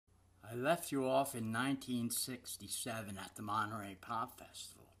I left you off in 1967 at the Monterey Pop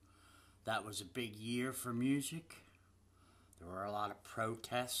Festival. That was a big year for music. There were a lot of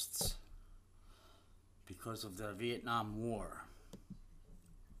protests because of the Vietnam War.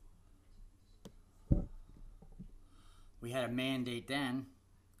 We had a mandate then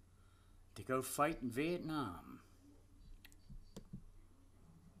to go fight in Vietnam.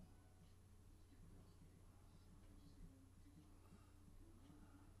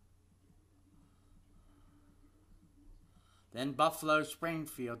 Then Buffalo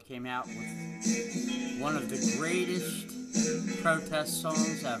Springfield came out with one of the greatest protest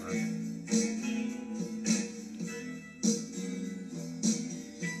songs ever.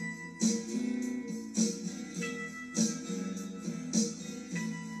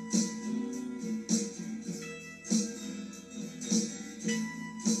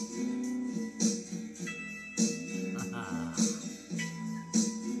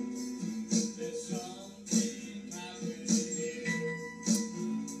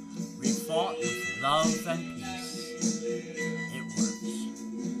 We fought with love and peace. It works.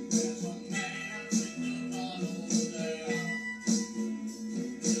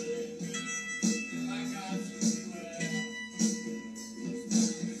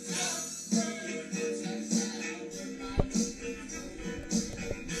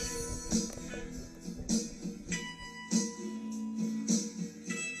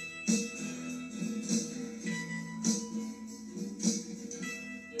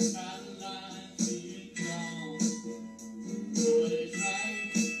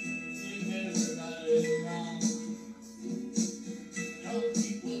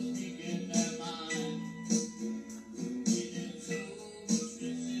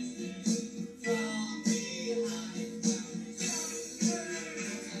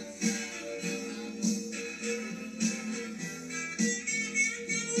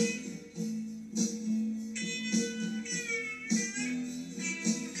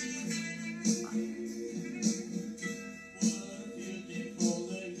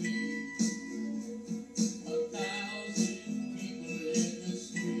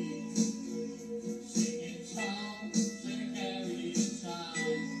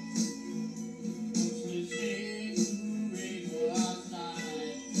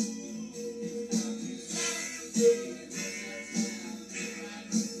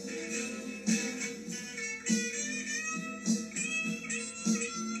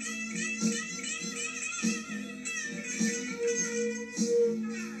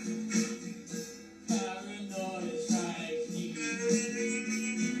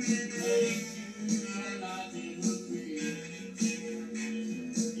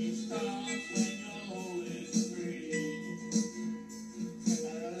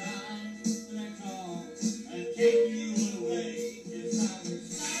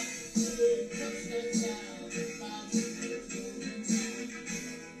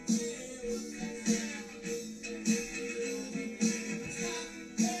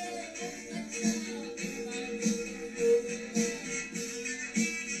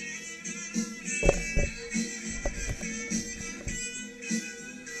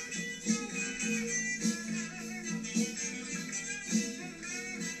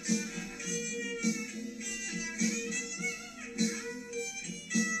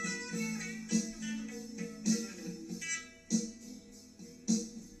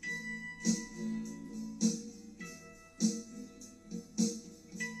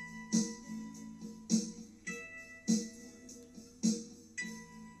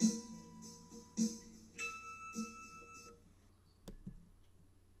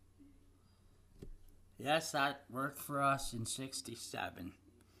 Yes, that worked for us in 67.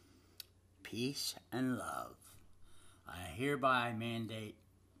 Peace and love. I hereby mandate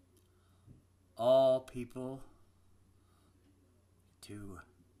all people to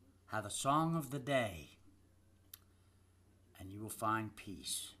have a song of the day, and you will find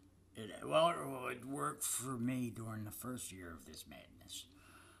peace. It worked for me during the first year of this madness.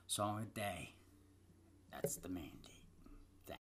 Song of the day. That's the mandate.